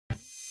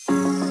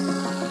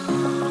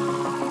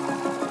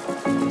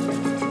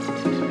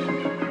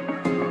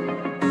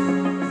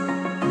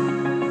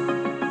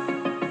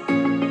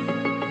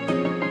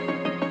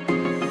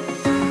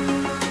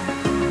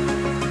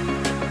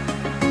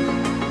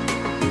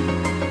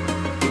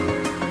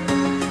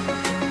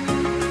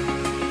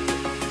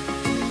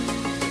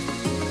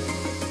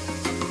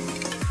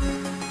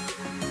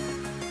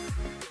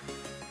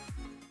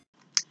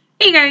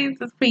Hey guys,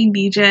 it's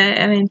Queendija,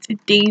 and in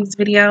today's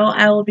video,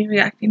 I will be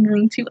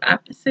reacting to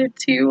episode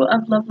 2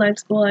 of Love Live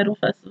School Idol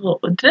Festival.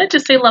 Did I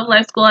just say Love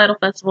Live School Idol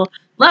Festival?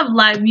 Love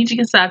Live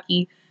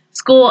Nijigasaki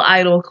School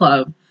Idol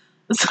Club.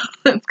 So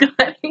let's go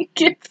ahead and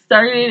get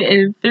started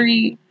in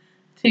 3,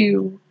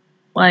 2,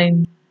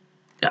 1,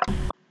 go.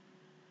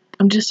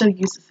 I'm just so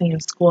used to saying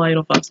School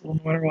Idol Festival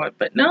no matter what,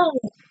 but no.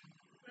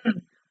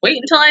 Wait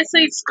until I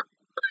say School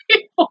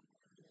Idol.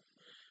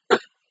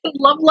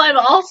 Love Live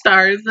All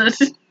Stars.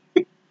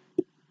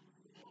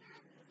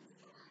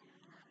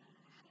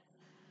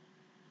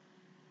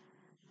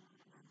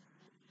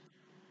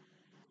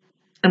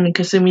 I mean,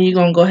 Kasumi, you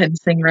gonna go ahead and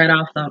sing right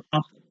off the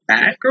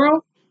bat,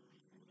 girl?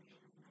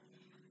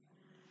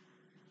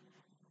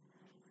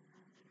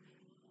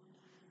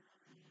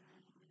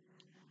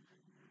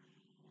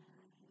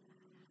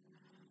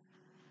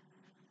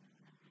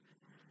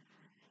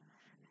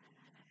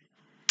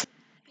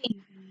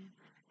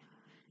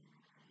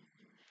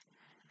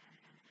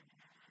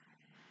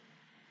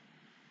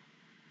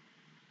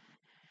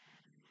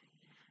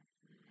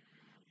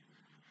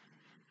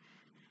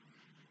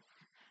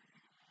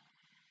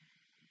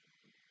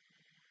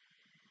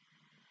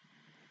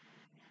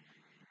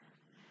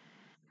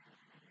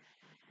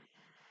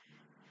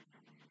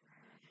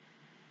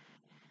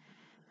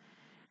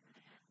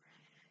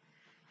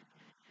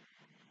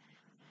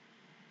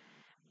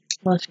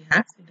 Well, she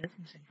has to, doesn't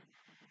she?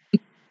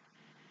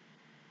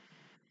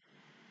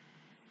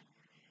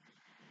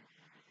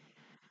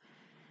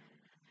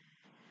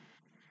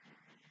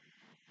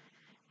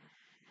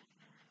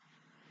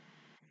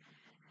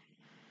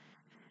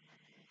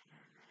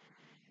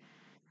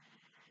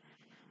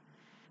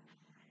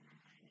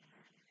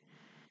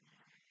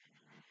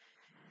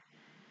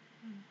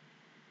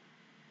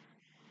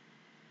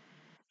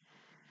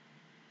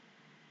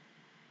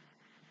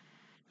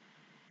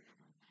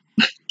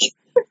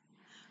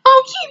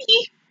 Oh,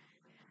 kitty!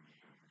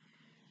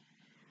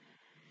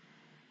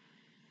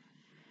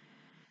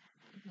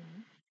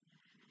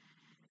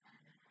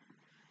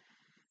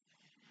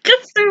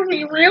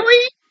 Kasumi,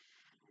 really?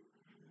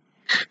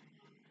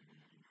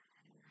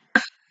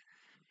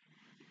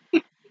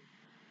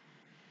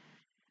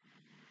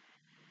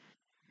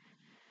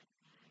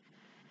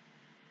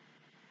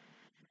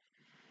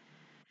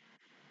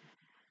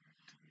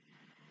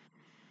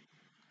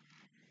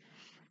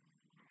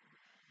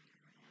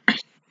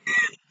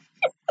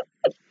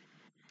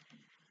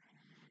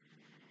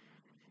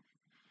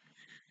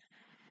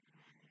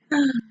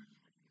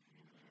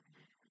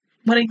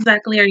 What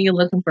exactly are you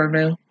looking for,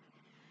 Boo?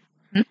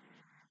 Hmm?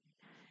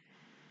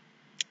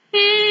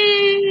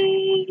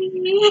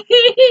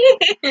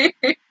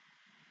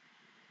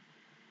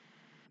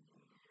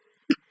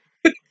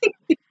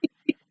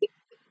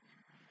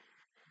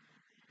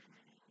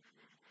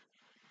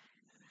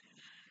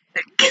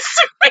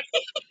 Kasumi!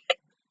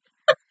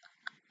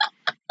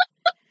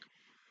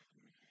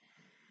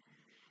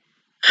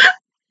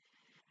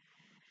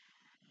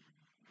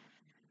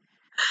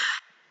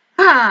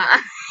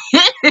 Ah.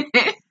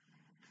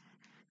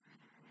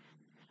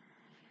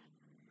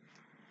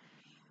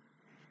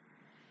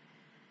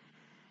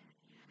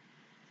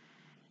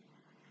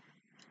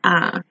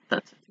 Ah,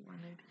 that's what you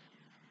wanted.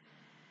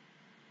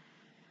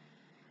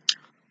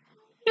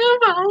 You're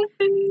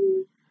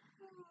welcome.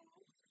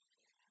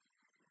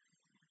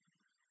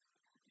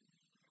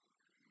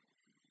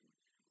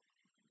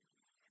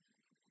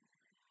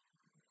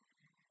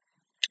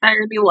 I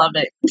already love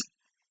it.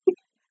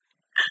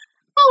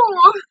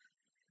 Oh.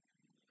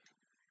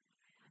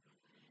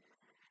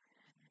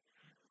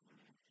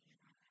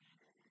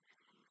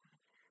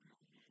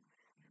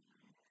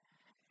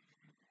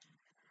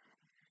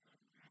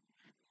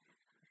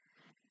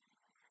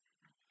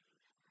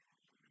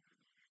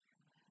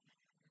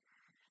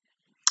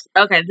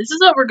 Okay, this is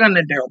what we're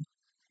gonna do.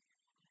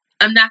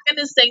 I'm not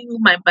gonna say who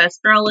my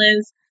best girl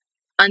is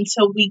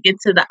until we get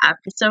to the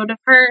episode of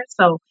her.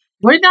 So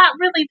we're not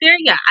really there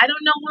yet. I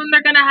don't know when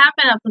they're gonna have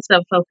an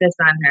episode focused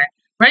on her.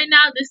 Right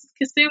now, this is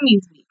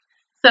Kasumi's week.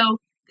 So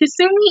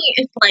Kasumi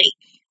is like,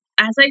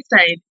 as I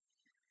said,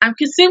 I'm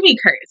Kasumi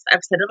cursed.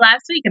 I've said it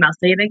last week and I'll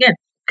say it again.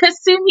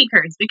 Kasumi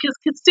cursed because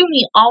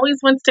Kasumi always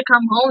wants to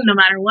come home no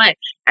matter what.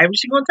 Every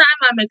single time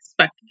I'm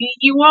expecting it,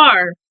 you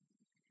are.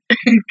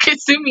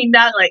 Kasumi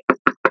not like,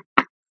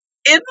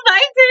 it's my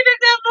turn to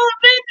come home,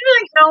 bitch.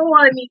 Like, no,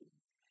 honey.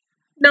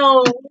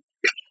 No.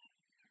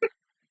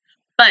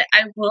 But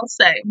I will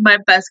say, my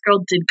best girl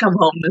did come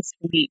home this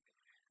week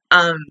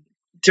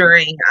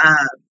during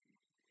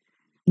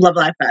Love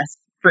Live Fest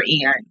for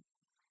Ian.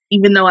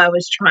 Even though I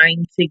was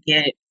trying to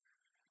get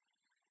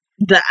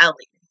the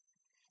Ellie.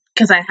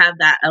 Because I have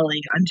that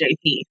Ellie on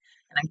JP.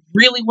 And I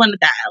really wanted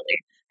that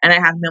Ellie. And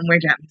I have no more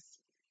gems.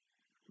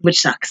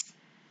 Which sucks.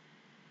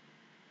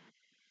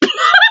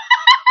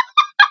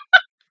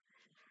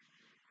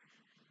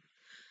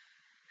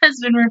 Has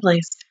been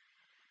replaced.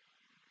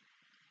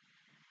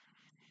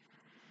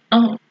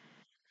 Oh.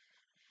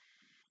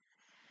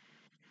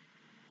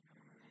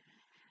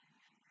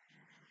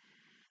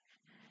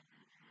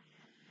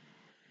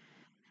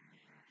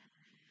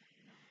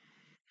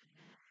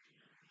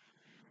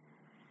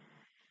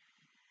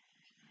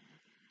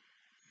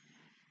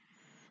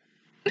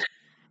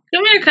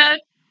 Come here, Cut.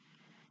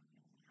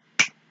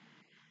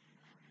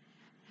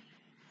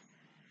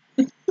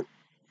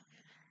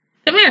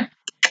 Come here.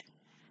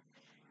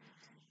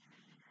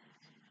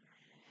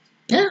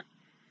 Yeah.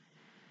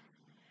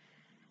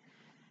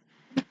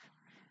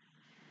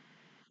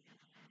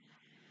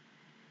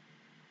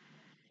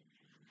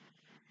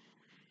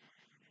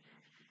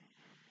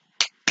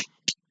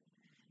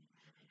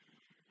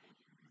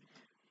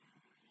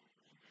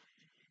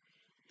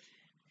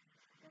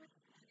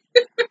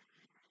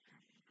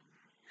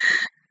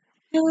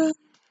 There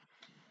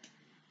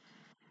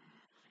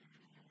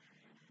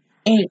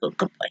you go.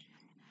 Good boy.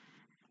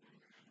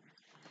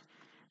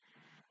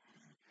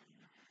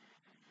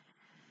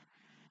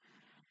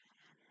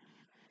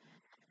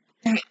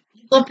 All right.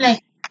 You go play.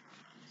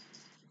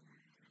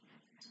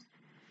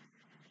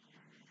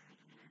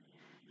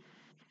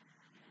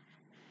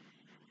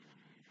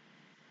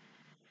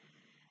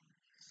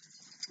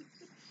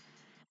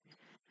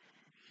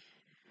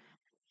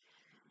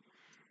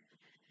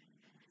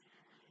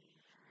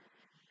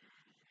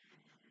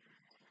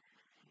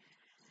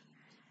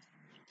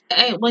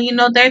 Hey, well, you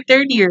know, they're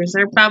third years.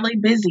 They're probably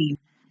busy.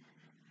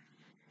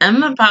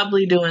 Emma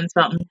probably doing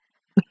something.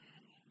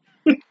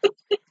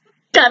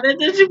 God,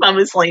 did she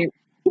probably sleep?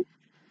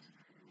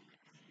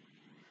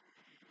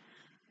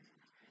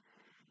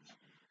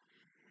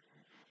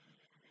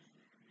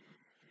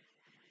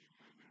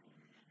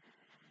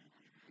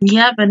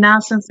 Yeah, but now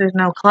since there's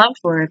no club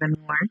for it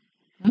anymore.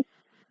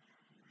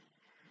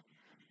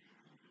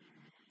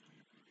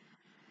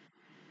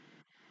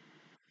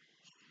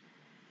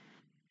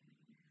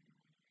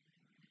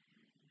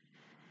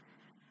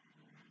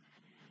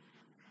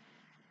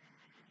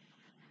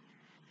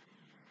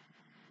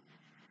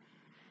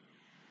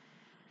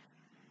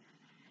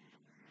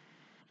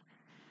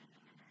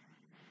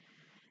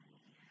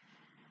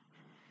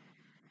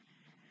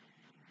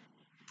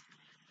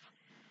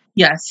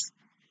 Yes.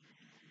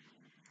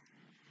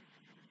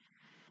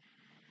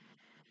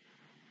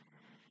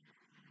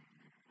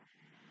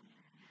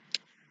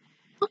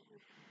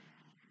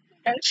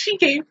 And she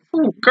gave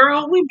food.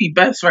 Girl, we'd be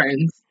best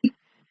friends.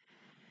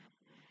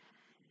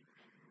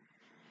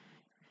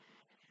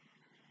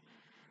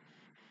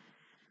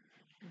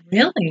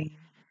 Really?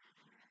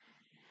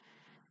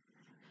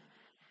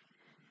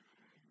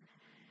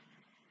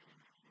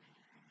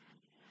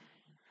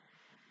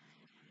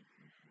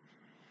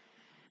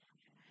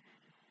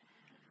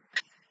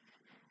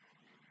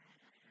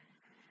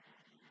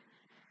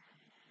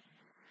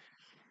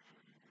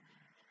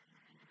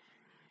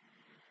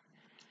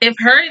 If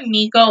her and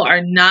Nico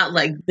are not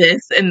like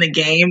this in the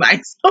game,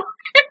 I swear.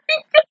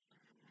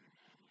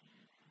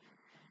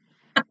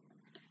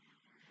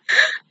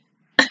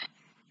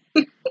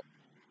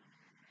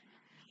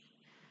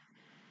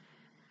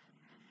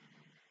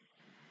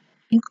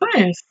 Of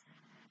course.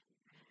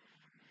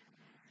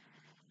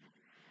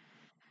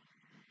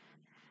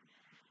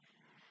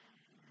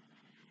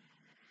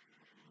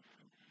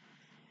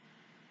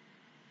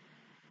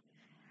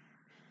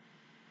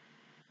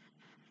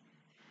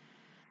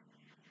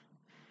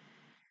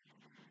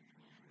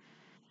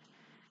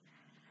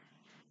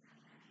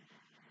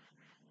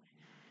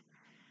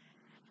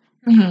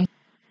 Hmm.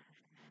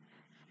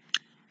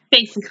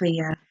 Basically,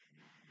 yeah.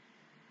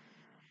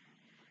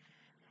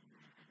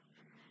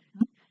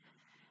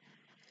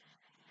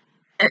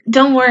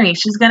 Don't worry,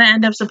 she's gonna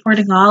end up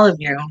supporting all of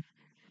you.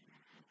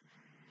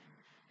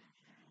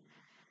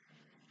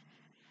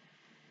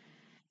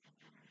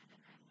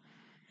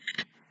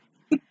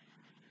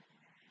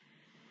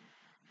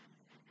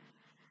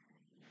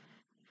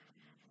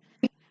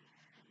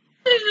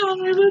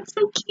 Oh, that's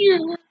so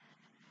cute.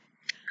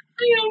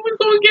 We're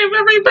gonna give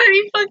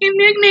everybody fucking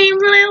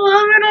nicknames and I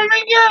love it. Oh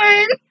my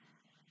god.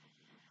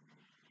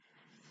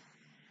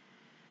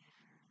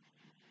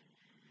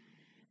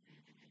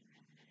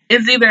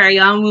 It's either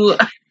Ayamu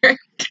or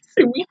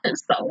Sumi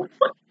herself.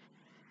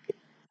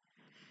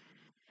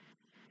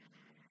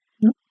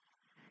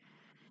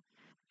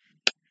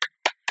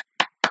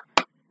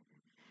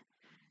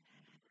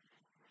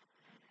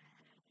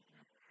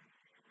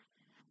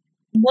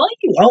 What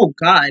you? Oh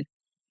god.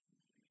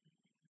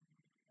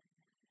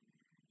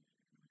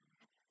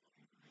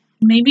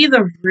 Maybe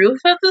the roof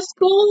of the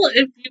school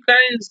if you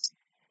guys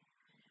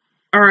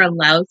are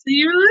allowed to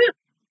use it.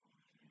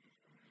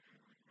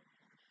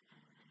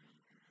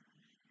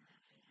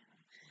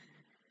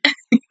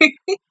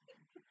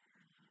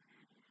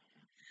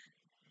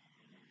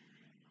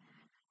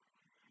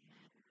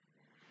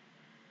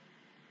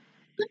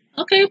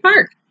 Okay,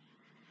 park.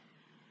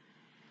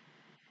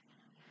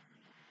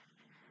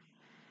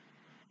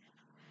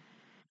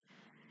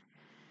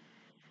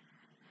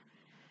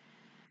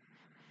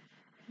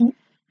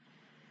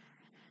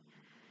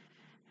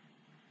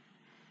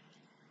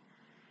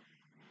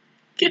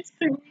 Get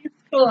to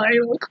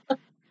school.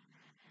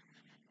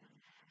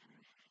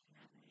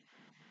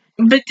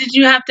 But did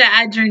you have to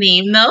add your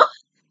name though?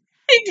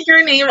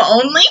 Your name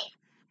only?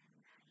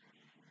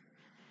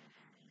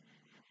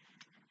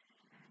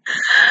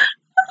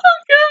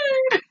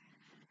 Oh god.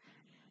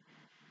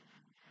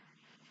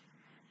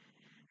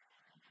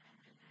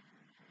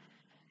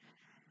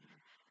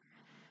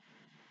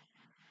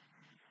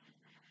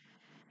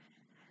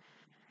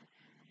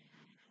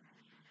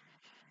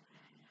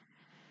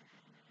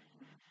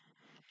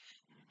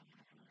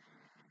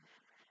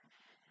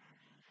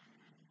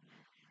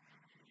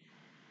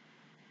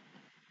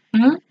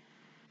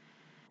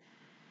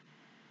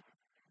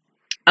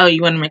 Oh,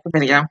 you want to make a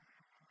video?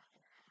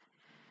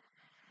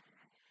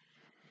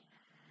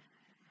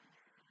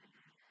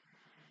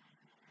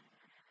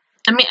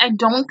 I mean, I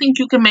don't think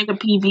you can make a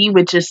PV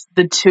with just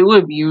the two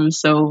of you,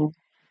 so.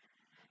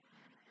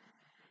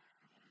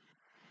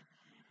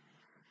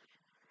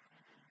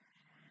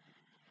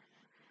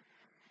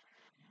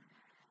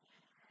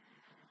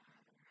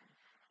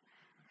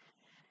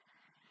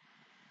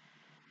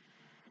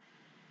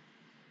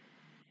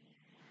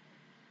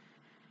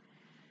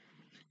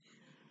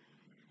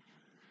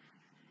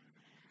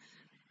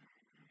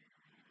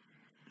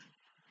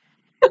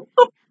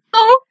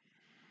 Oh.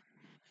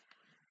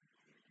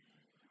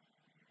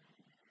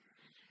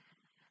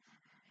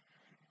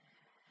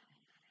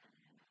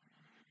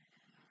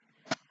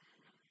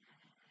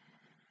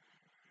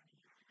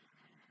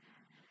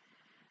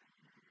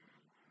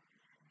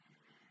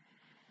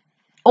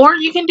 Or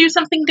you can do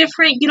something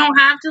different. You don't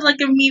have to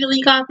like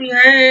immediately copy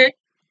her.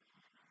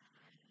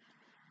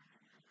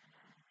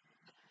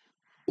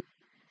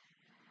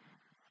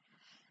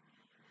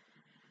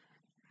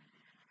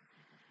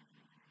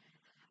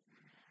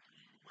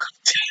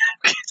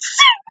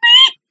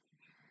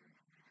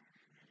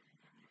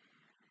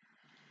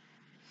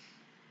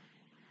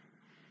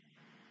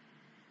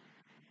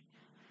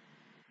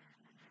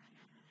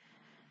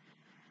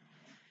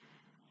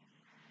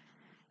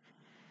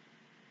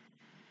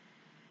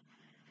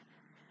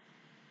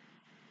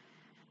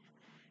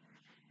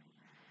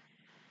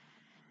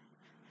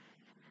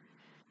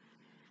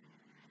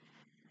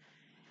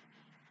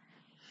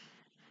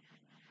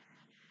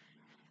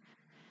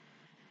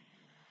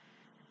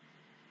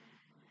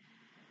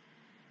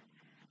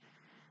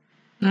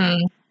 Hmm.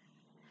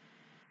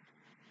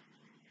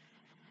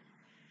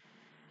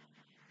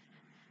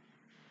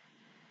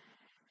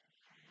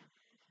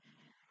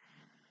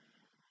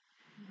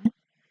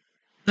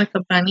 Like a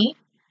bunny.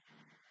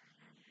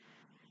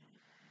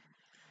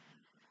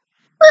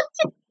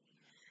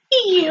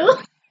 You.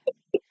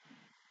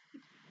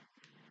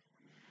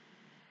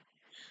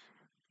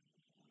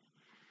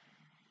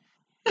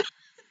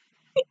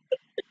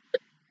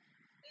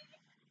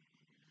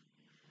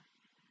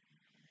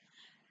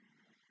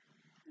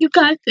 You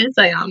got this,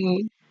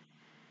 Ayami.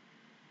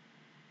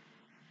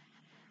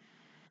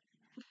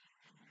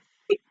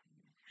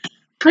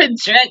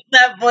 Project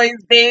that voice,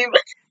 babe.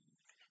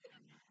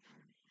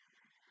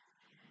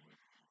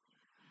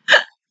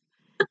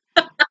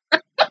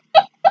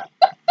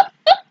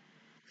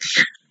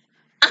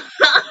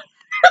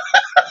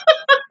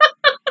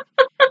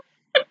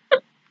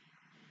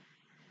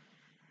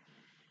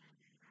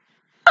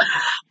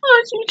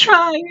 Oh, you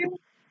trying?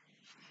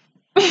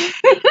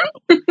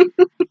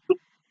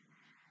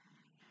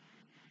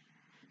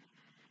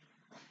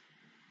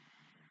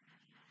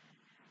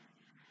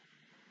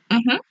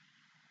 Mm-hmm.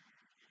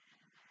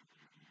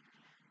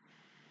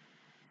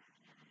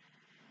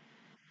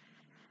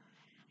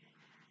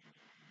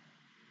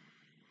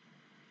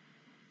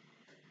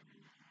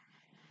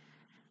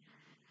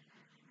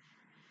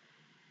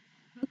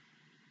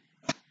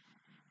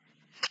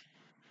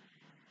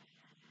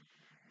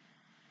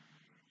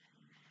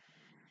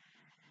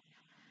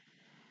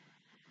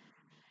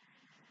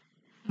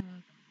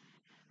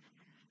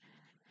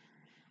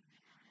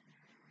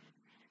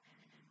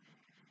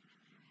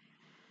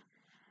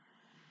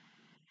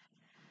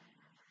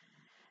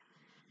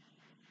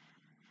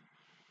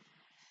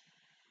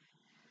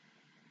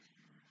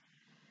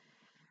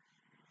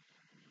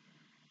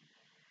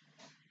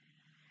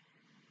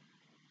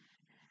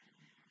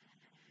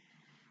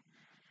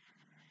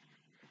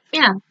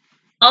 Yeah.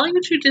 All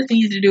you two just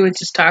need to do is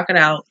just talk it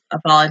out,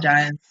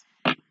 apologize,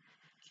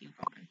 keep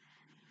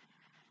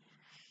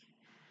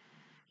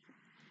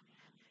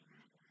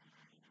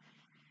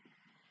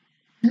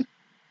going.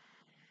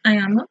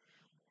 Ayama,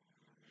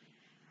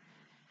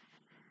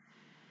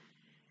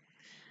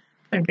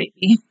 my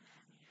baby.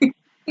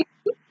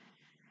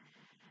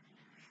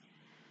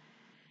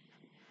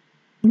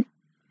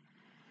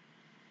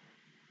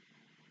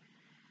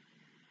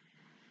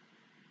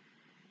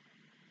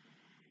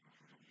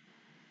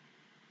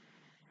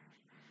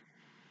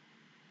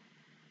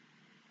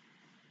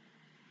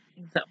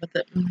 Is that what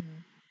the?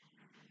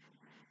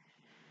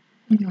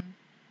 Mm-hmm.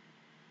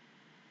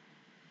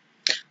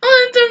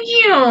 Oh, that's so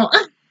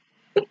cute.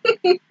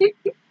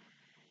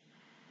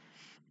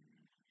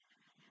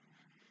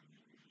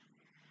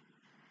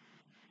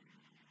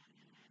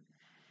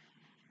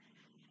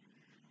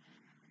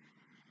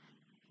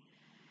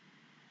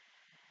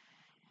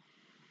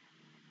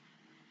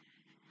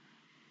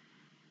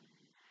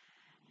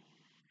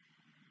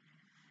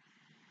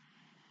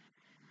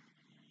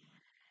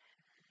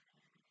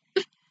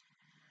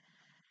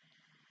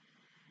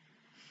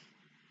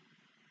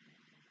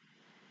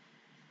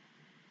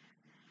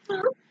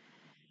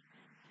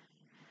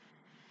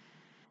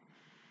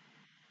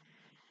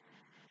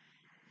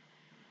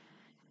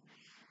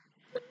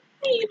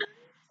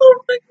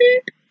 Oh my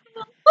god.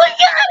 Look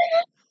at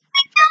it.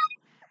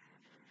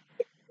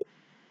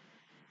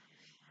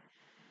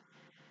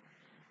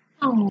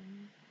 Oh.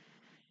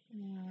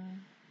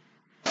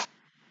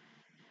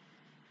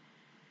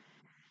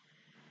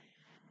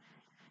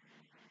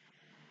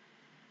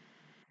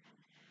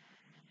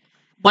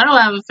 Why do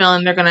I have a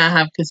feeling they're gonna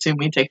have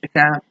Kasumi take the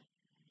cab?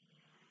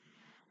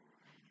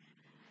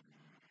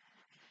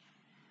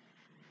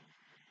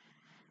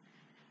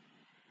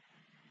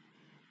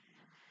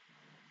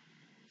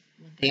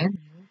 Damn,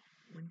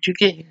 when did you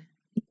get here?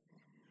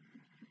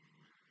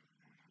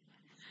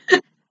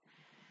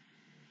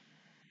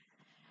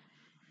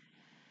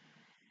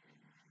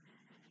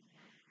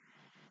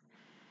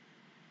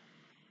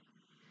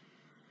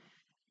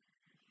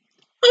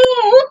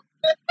 Oh.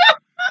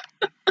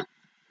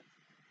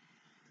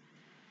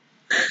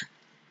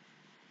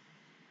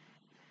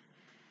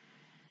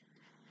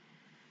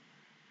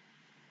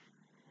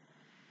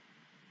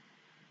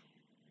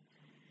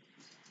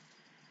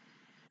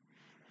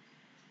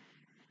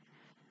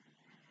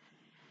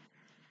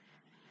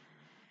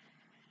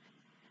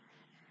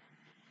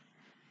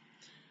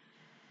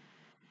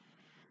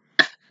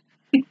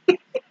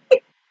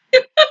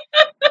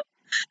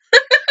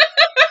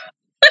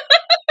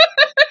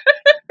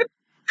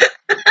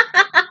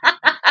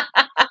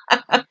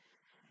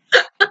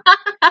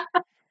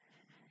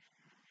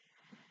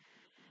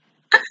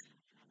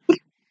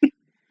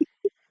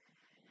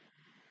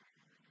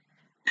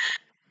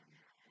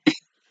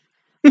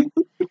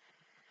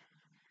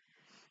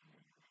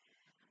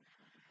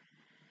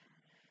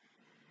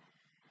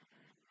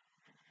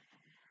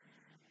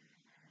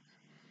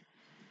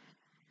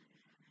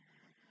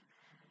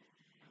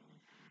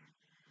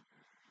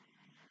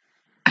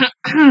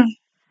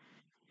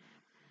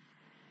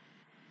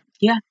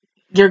 Yeah,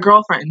 your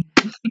girlfriend.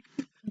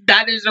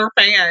 That is your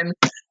fan.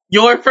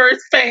 Your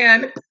first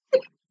fan.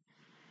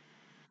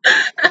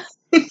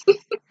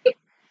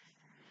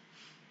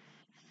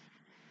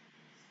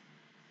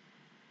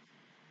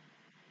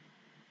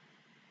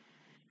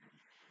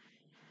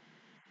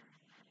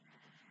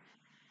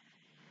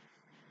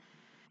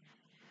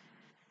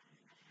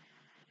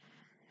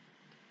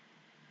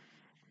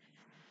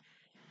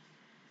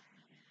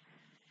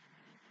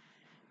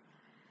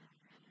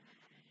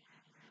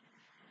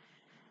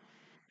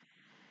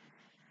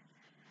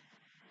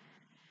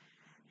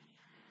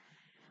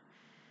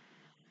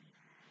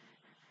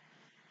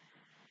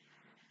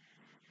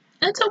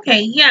 That's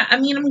okay. Yeah, I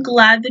mean, I'm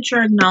glad that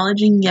you're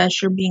acknowledging,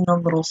 yes, you're being a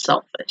little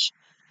selfish.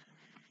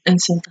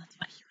 And so that's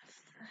why you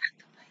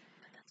act away,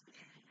 but that's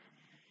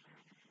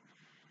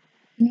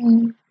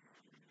okay.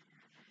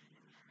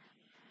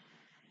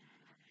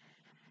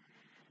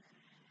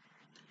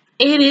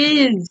 It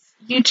is.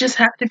 You just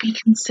have to be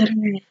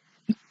considerate.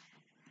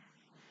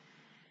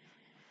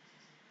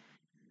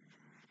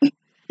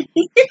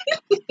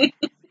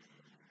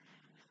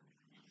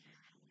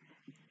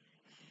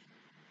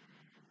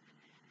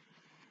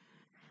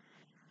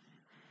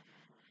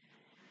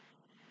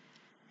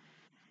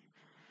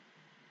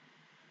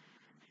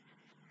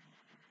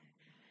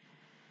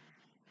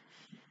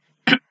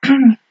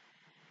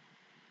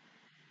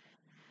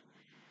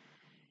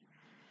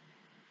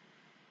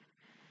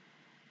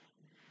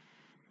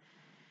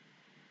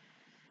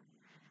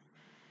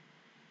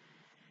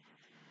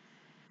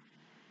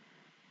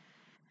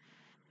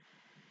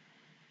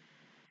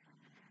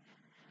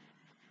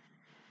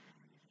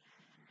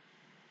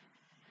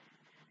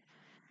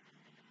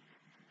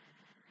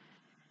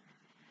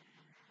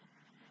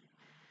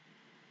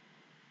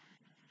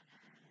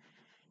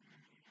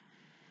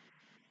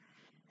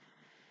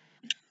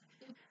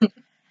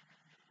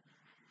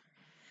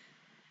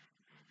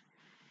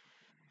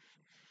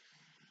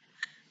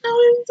 That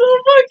was so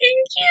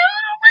fucking cute.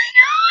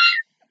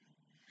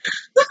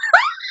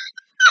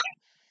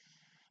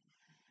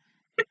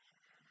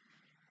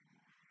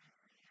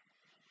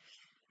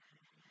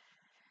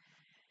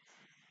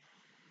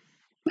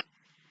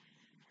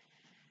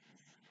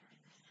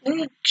 Oh my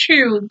god.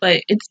 True,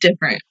 but it's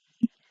different.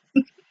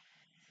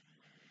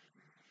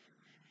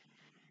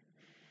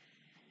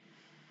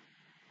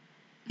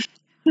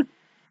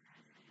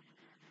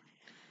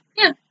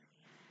 Yeah.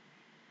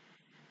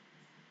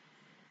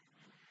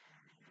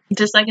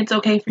 Just like it's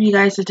okay for you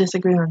guys to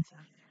disagree on stuff.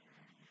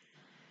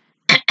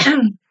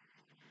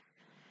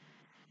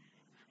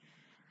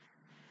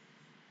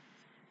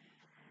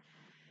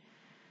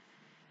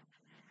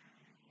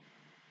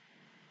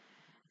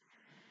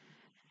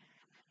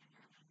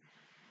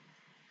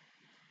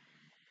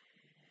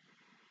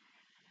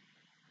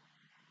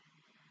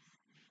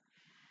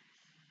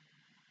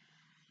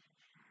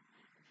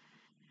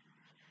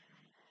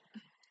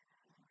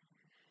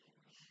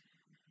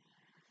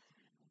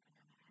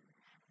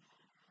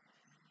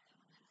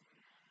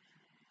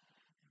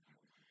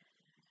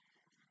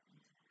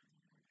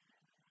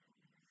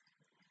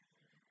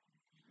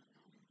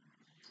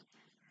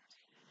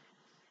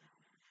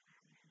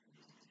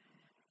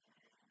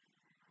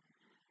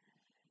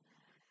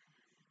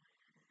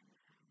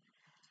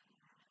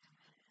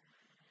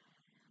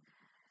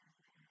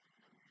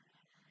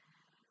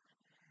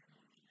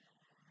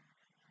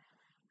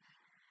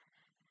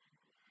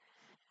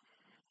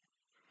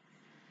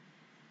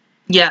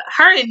 Yeah,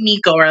 her and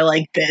Nico are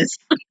like this.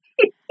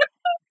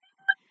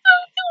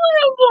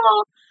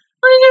 Adorable.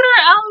 Look at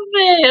her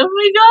outfit. Oh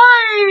my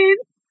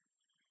god.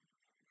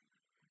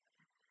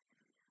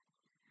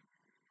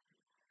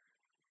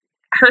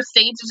 Her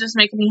stage is just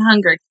making me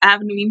hungry. I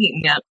haven't even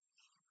eaten yet.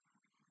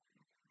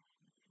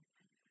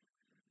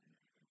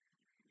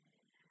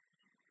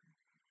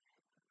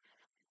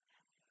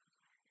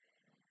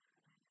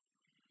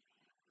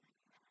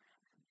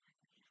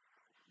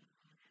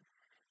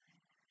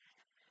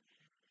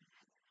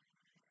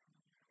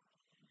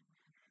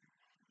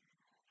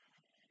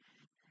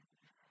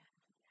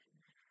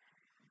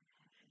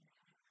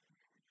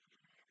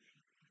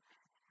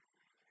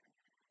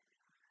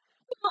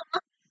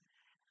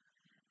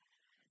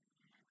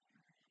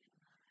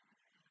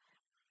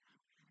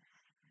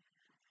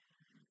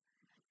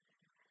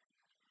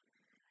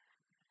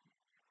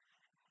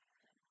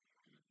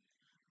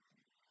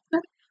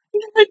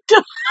 The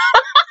dogs,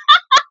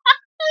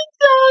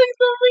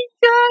 oh my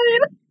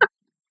god.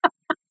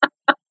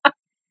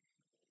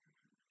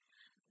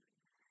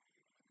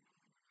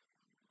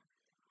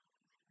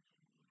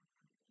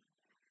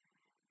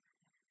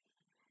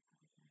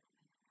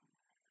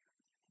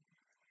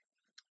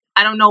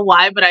 I don't know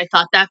why, but I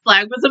thought that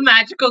flag was a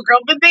magical girl,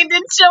 but they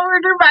did show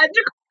her her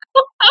magical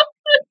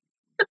outfit.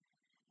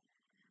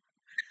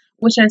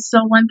 Which I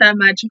still want that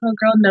magical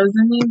girl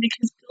Nozomi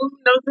because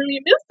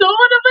Nozomi is still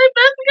one of my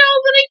best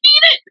girls and I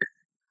need it.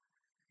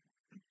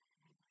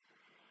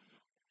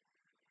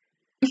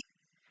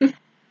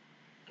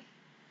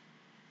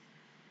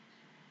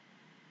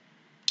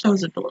 That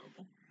was adorable.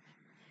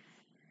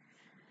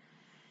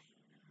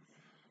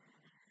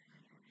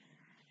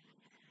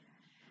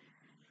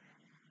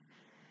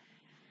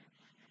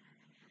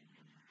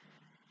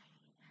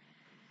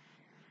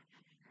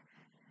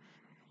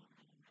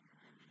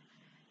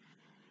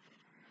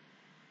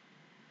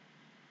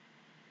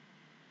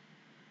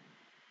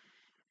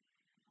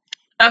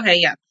 Okay,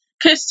 yeah.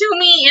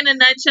 Kasumi, in a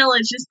nutshell,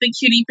 is just the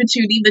cutie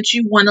patootie that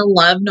you want to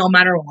love no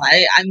matter what.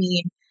 I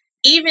mean,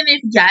 even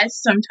if,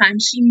 yes,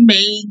 sometimes she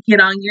may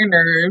get on your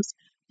nerves,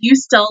 you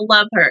still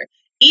love her.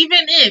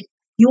 Even if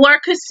you are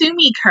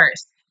Kasumi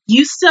cursed,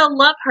 you still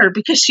love her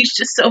because she's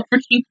just so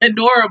freaking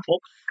adorable.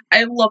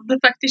 I love the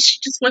fact that she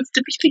just wants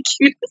to be the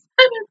cutest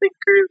out of the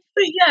group.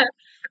 But yeah,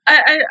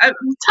 I'm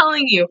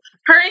telling you,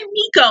 her and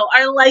Nico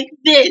are like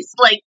this.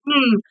 Like,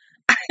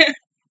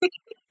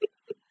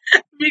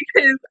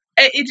 because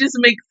it just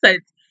makes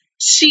sense.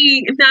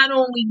 She not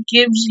only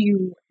gives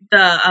you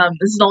the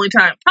this is the only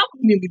time,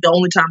 probably maybe the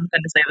only time I'm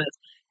gonna say this,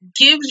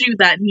 gives you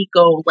that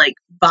Nico like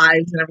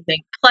vibes and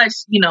everything.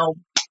 Plus, you know,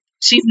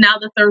 she's now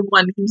the third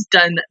one who's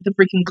done the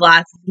freaking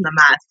glasses and the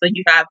mask. So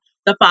you have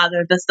the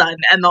Father, the Son,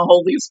 and the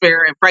Holy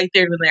Spirit right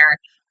there and there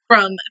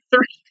from 3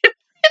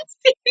 different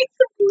series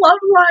of Love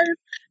Live.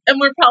 And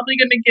we're probably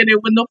gonna get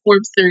it when the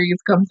 4th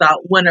series comes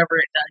out, whenever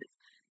it does.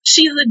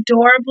 She's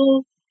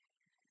adorable.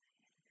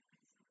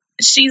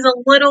 She's a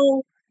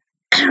little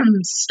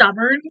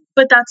stubborn,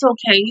 but that's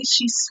okay.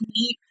 She's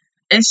sweet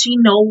and she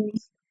knows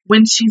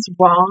when she's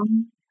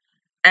wrong.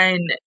 And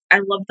I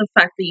love the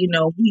fact that, you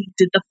know, we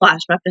did the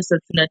flashback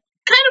episodes and kind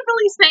of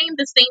really saying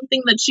the same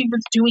thing that she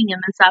was doing in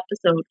this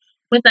episode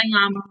with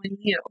Ayamo and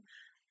you.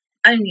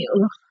 I mean,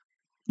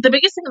 the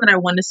biggest thing that I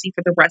want to see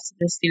for the rest of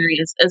this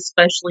series,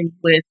 especially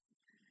with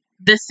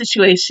this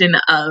situation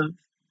of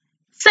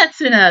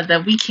Setsuna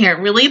that we can't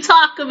really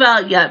talk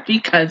about yet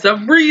because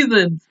of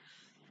reasons.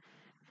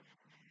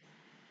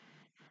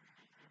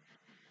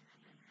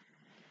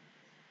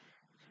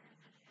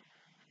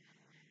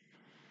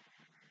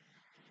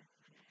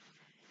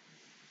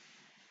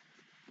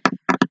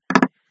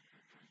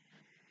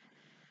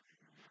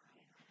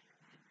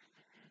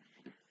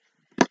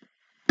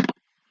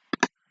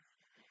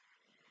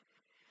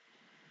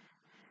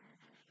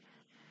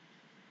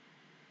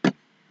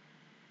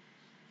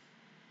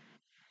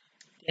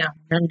 Yeah,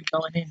 we're really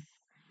going in.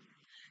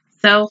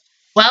 So,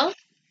 well,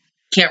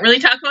 can't really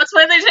talk about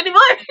spoilers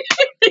anymore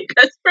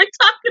because we're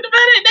talking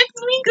about it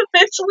next week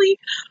officially.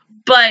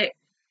 But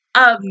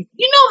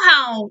you know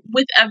how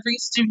with every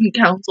student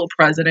council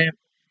president,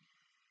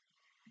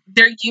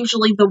 they're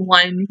usually the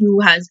one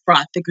who has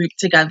brought the group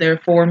together.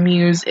 For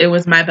Muse, it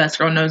was My Best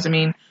Girl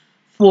Nozomi.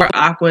 For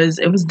Aquas,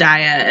 it was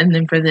Daya. And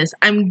then for this,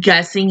 I'm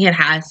guessing it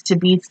has to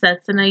be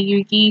Setsuna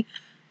Yuki.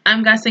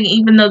 I'm guessing,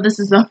 even though this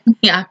is only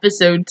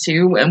episode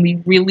 2 and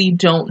we really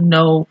don't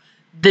know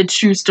the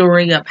true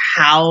story of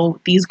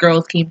how these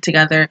girls came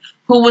together,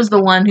 who was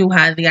the one who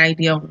had the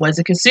idea? Was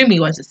it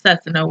Kasumi? Was it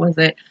Setsuna? Was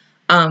it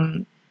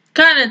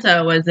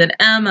Kanata? Was it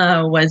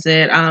Emma? Was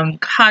it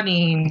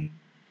Karin?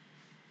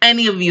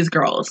 Any of these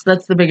girls?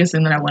 That's the biggest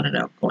thing that I want to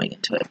know going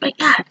into it. But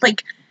yeah,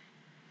 like,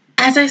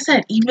 as I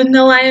said, even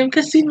though I am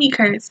Kasumi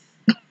cursed,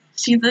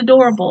 she's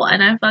adorable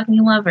and I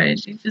fucking love her.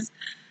 She's just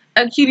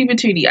a cutie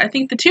patootie. I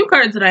think the 2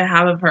 cards that I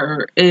have of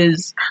her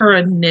is her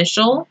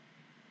initial.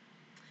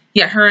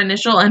 Yeah, her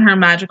initial and her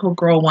magical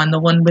girl one. The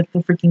one with the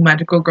freaking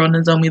magical girl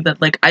Nozomi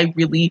that, like, I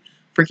really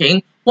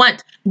freaking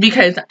want.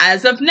 Because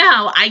as of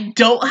now, I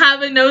don't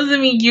have a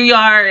Nozomi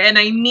UR and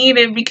I need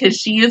it because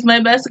she is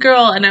my best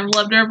girl and I've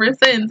loved her ever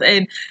since.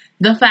 And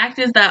the fact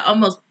is that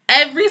almost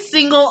every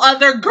single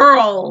other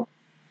girl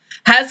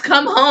has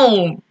come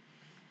home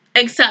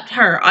except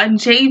her on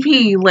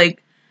JP.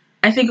 Like,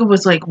 I think it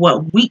was like,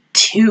 what, week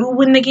 2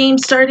 when the game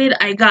started?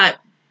 I got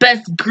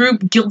best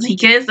group guilty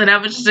kiss, and I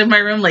was just in my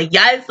room like,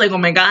 yes, like, oh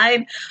my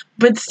god.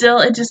 But still,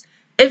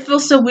 it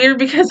feels so weird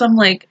because I'm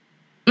like,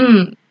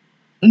 no,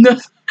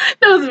 that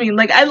was mean.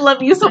 Like, I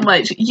love you so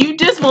much. You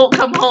just won't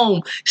come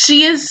home.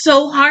 She is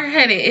so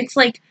hard-headed. It's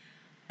like,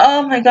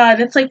 oh my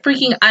god, it's like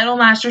freaking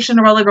Idolmaster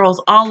Cinderella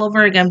Girls all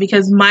over again,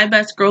 because my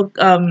best girl,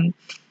 Kaede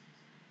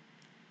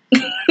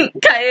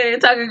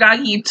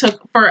Takagaki,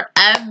 took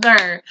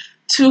forever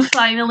to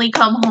finally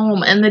come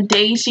home, and the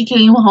day she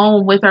came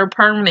home with her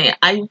permanent,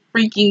 I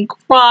freaking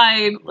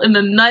cried in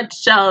a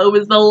nutshell. It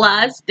was the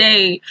last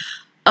day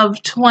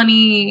of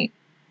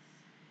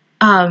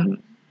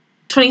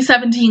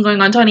 2017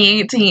 going on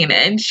 2018,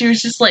 and she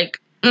was just like,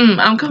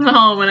 I'm coming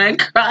home, and I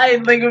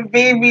cried like a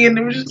baby, and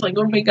it was just like,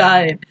 oh my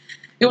god,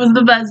 it was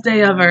the best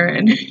day ever.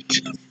 And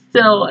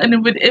still, and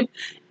if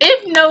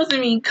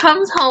Nozomi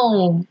comes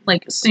home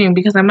like soon,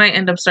 because I might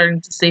end up starting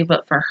to save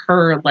up for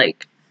her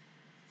like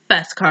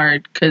fest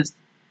card, because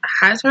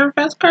has her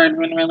fest card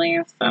been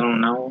released? I don't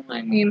know.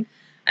 I mean,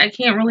 I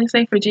can't really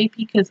say for JP,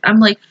 because I'm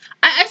like,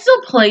 I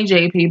still play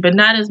JP, but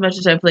not as much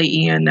as I play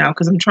Ian now,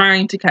 because I'm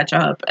trying to catch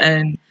up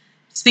and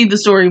see the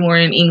story more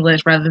in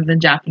English rather than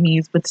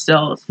Japanese. But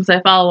still, since I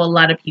follow a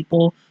lot of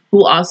people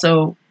who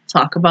also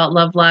talk about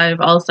Love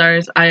Live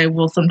All-Stars, I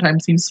will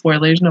sometimes use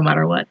spoilers no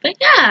matter what. But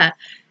yeah,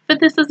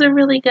 but this is a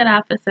really good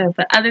episode.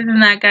 But other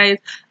than that, guys,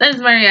 that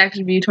is my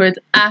reaction view towards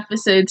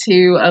episode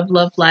 2 of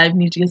Love Live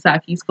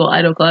Nijigasaki School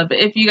Idol Club.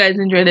 If you guys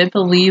enjoyed it,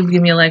 please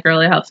give me a like. It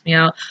really helps me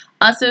out.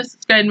 Also,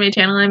 subscribe to my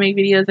channel. I make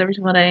videos every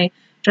single day.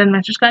 Join the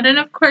Master Squad. And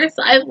of course,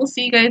 I will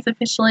see you guys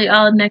officially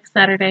all next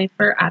Saturday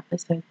for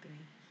episode 3.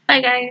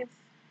 Bye, guys.